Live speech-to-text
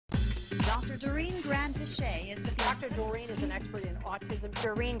Dr. Doreen Granpeesheh is the Dr. Doreen is an expert in autism.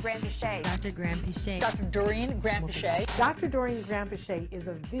 Doreen Granpeesheh. Dr. Granpeesheh. Dr. Doreen Granpeesheh. Dr. Doreen Granpeesheh is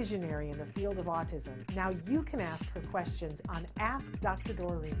a visionary in the field of autism. Now you can ask her questions on Ask Dr.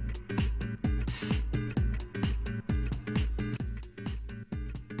 Doreen.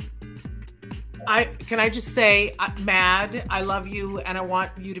 Can I just say, Mad, I love you and I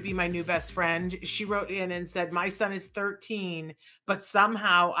want you to be my new best friend. She wrote in and said, my son is 13, but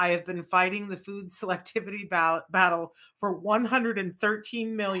somehow I have been fighting the food selectivity battle for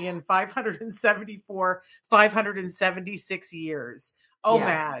 113,574,576 years. Oh, yeah.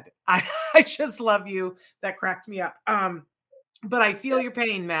 Mad. I just love you. That cracked me up. But I feel your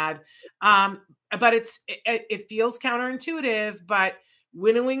pain, Mad. But it feels counterintuitive, but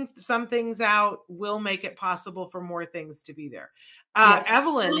winnowing some things out will make it possible for more things to be there.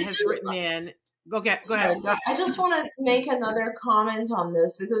 Evelyn has written in. Go ahead. I just want to make another comment on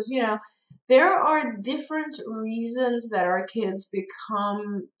this because, there are different reasons that our kids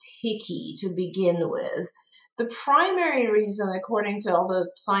become picky to begin with. The primary reason, according to all the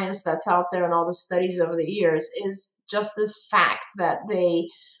science that's out there and all the studies over the years, is just this fact that they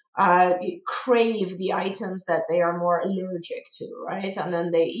crave the items that they are more allergic to, right? And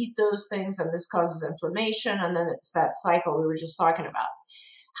then they eat those things and this causes inflammation, and then it's that cycle we were just talking about.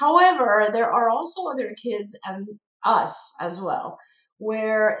 However, there are also other kids and us as well,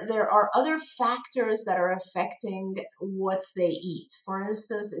 where there are other factors that are affecting what they eat. For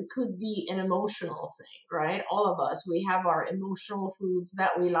instance, it could be an emotional thing, right? All of us, we have our emotional foods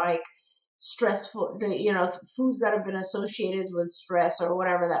that we like, stressful, foods that have been associated with stress or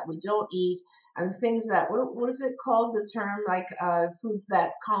whatever that we don't eat, and things that, what is it called, the term, like foods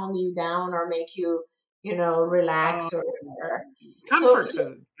that calm you down or make you, relax or whatever.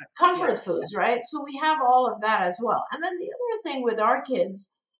 Comfort foods, right? So we have all of that as well. And then the other thing with our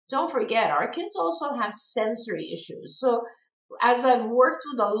kids, don't forget, our kids also have sensory issues. So as I've worked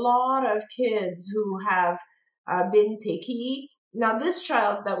with a lot of kids who have been picky, now, this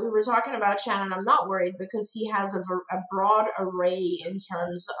child that we were talking about, Shannon, I'm not worried because he has a broad array in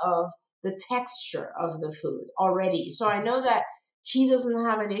terms of the texture of the food already. So I know that he doesn't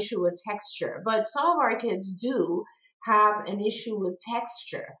have an issue with texture, but some of our kids do have an issue with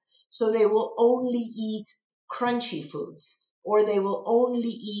texture. So they will only eat crunchy foods or they will only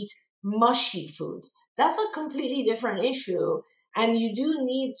eat mushy foods. That's a completely different issue. And you do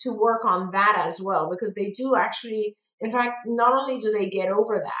need to work on that as well because they do actually... In fact, not only do they get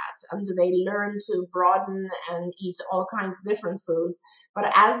over that and do they learn to broaden and eat all kinds of different foods, but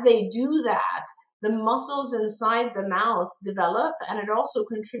as they do that, the muscles inside the mouth develop, and it also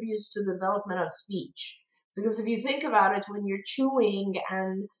contributes to the development of speech. Because if you think about it, when you're chewing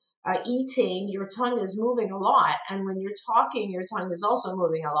and eating, your tongue is moving a lot. And when you're talking, your tongue is also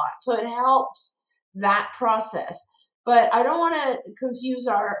moving a lot. So it helps that process. But I don't want to confuse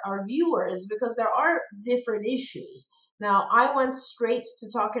our viewers because there are different issues. Now, I went straight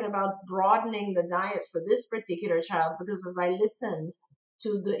to talking about broadening the diet for this particular child because as I listened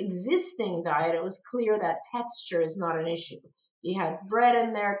to the existing diet, it was clear that texture is not an issue. You had bread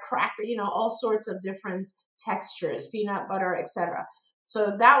in there, cracker, all sorts of different textures, peanut butter, etc.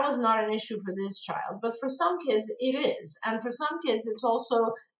 So that was not an issue for this child. But for some kids, it is. And for some kids, it's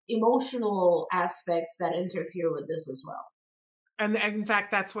also emotional aspects that interfere with this as well. And in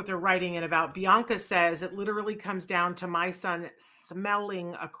fact, that's what they're writing in about. Bianca says it literally comes down to my son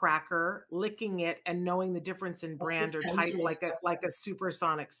smelling a cracker, licking it, and knowing the difference in brand or type, like a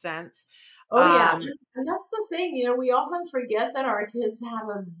supersonic sense. Oh, yeah. And that's the thing, we often forget that our kids have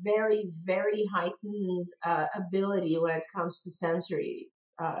a very, very heightened ability when it comes to sensory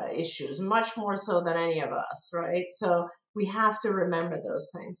issues, much more so than any of us, right? So we have to remember those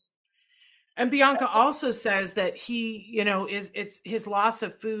things. And Bianca also says that he, his loss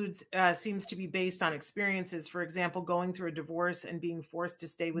of foods seems to be based on experiences. For example, going through a divorce and being forced to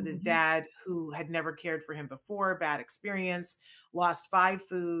stay with his dad, who had never cared for him before, bad experience, lost 5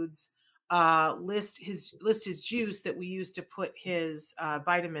 foods, list his juice that we use to put his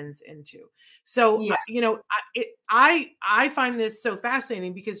vitamins into. So, I find this so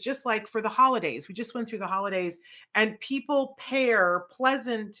fascinating because just like for the holidays, we just went through the holidays and people pair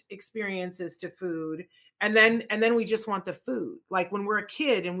pleasant experiences to food. And then we just want the food. Like when we're a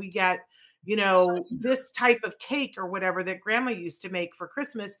kid and we get, this type of cake or whatever that grandma used to make for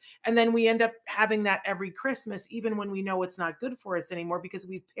Christmas. And then we end up having that every Christmas, even when we know it's not good for us anymore because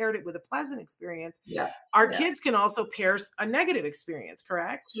we've paired it with a pleasant experience. Yeah. Our kids can also pair a negative experience,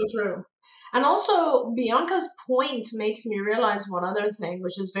 correct? So true. And also Bianca's point makes me realize one other thing,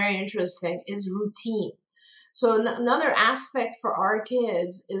 which is very interesting, is routine. So another aspect for our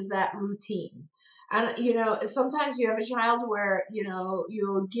kids is that routine. And, you know, sometimes you have a child where, you know,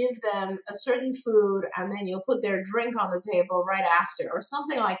 you'll give them a certain food and then you'll put their drink on the table right after or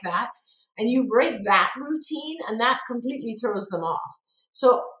something like that. And you break that routine and that completely throws them off.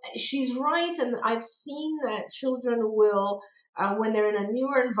 So she's right. And I've seen that children will, when they're in a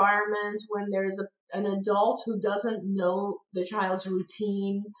newer environment, when there's an adult who doesn't know the child's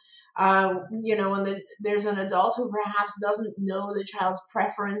routine, you know, when there's an adult who perhaps doesn't know the child's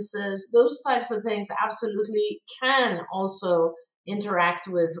preferences, those types of things absolutely can also interact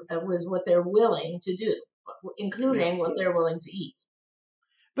with what they're willing to do, including what they're willing to eat.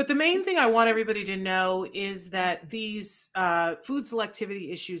 But the main thing I want everybody to know is that these food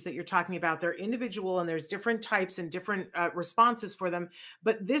selectivity issues that you're talking about, they're individual and there's different types and different responses for them.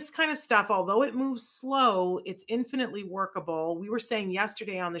 But this kind of stuff, although it moves slow, it's infinitely workable. We were saying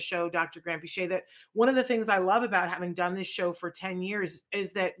yesterday on the show, Dr. Granpeesheh, that one of the things I love about having done this show for 10 years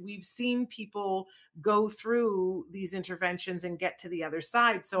is that we've seen people go through these interventions and get to the other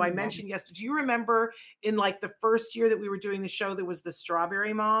side. So I mentioned yesterday, do you remember in like the first year that we were doing the show, there was the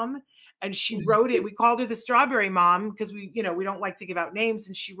strawberry mom, and she wrote it. We called her the strawberry mom because we don't like to give out names.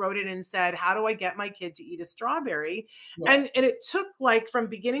 And she wrote it and said, how do I get my kid to eat a strawberry? And it took like from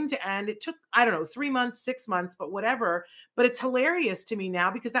beginning to end, it took, I don't know, 3 months, 6 months, but whatever. But it's hilarious to me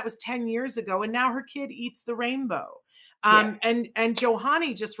now because that was 10 years ago. And now her kid eats the rainbow. And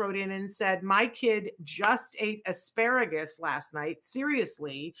Johanny just wrote in and said, my kid just ate asparagus last night.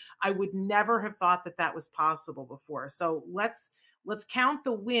 Seriously, I would never have thought that that was possible before. So let's count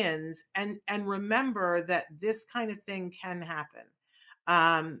the wins and remember that this kind of thing can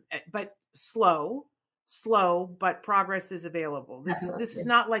happen. But slow, but progress is available. This is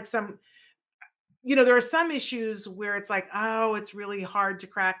not like some, you know, there are some issues where it's like, oh, it's really hard to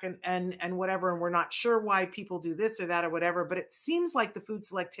crack and whatever, and we're not sure why people do this or that or whatever. But it seems like the food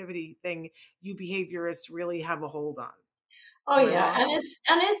selectivity thing, you behaviorists really have a hold on. Oh yeah, and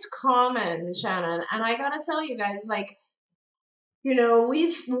it's common, Shannon. And I gotta tell you guys, like, you know,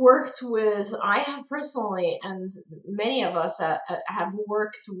 we've worked with, I have personally, and many of us have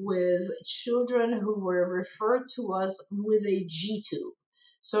worked with children who were referred to us with a G tube.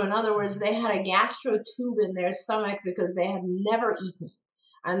 So in other words, they had a gastro tube in their stomach because they had never eaten.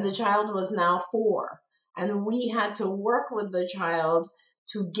 And the child was now 4. And we had to work with the child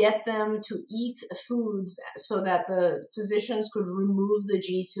to get them to eat foods so that the physicians could remove the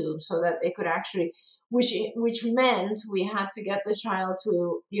G tube so that they could actually, which meant we had to get the child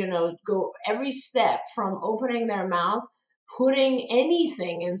to, you know, go every step from opening their mouth, putting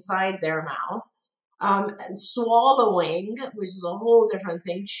anything inside their mouth, swallowing, which is a whole different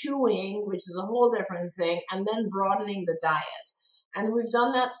thing, chewing, which is a whole different thing, and then broadening the diet. And we've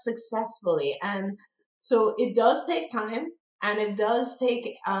done that successfully. And so it does take time, and it does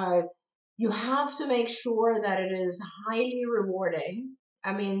take, you have to make sure that it is highly rewarding.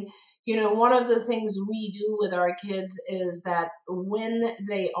 I mean, you know, one of the things we do with our kids is that when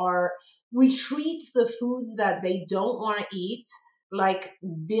we treat the foods that they don't want to eat like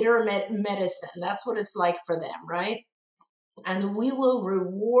bitter medicine. That's what it's like for them, right? And we will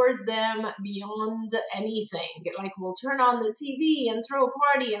reward them beyond anything. Like we'll turn on the TV and throw a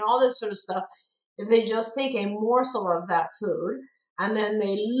party and all this sort of stuff if they just take a morsel of that food. And then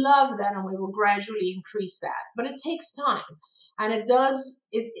they love that, and we will gradually increase that. But it takes time. And it does,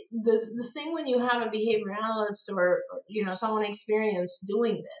 the thing when you have a behavior analyst or, you know, someone experienced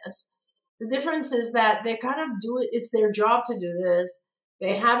doing this, the difference is that they kind of do it, it's their job to do this.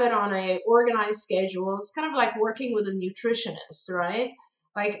 They have it on a organized schedule. It's kind of like working with a nutritionist, right?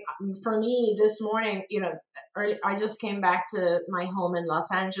 Like for me this morning, you know, I just came back to my home in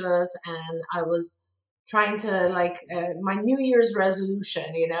Los Angeles, and I was trying to my New Year's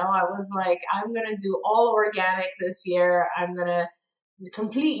resolution, you know, I was like, I'm going to do all organic this year. I'm going to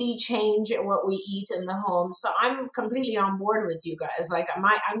completely change what we eat in the home. So I'm completely on board with you guys. Like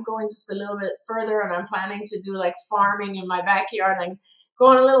I'm going just a little bit further, and I'm planning to do like farming in my backyard and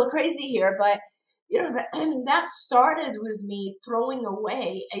going a little crazy here. But you know, that started with me throwing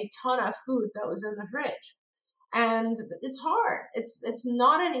away a ton of food that was in the fridge. And it's hard. It's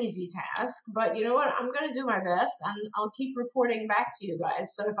not an easy task, but you know what? I'm going to do my best, and I'll keep reporting back to you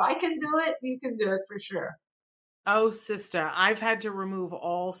guys. So if I can do it, you can do it for sure. Oh, sister, I've had to remove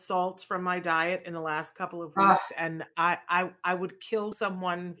all salt from my diet in the last couple of weeks, and I would kill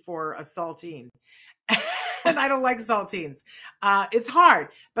someone for a saltine. And I don't like saltines. It's hard,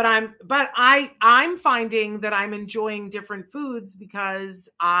 but I'm finding that I'm enjoying different foods because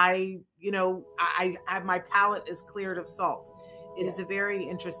I have, my palate is cleared of salt. It is a very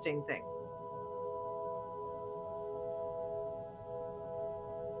interesting thing.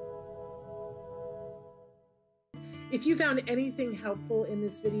 If you found anything helpful in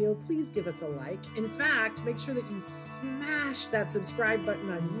this video, please give us a like. In fact, make sure that you smash that subscribe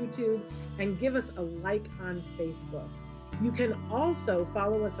button on YouTube and give us a like on Facebook. You can also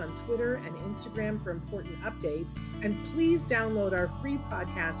follow us on Twitter and Instagram for important updates. And please download our free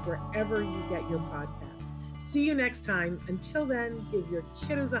podcast wherever you get your podcasts. See you next time. Until then, give your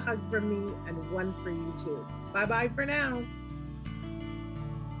kiddos a hug from me and one for you too. Bye-bye for now.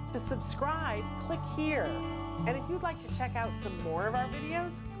 To subscribe, click here. And if you'd like to check out some more of our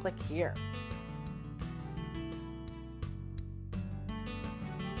videos, click here.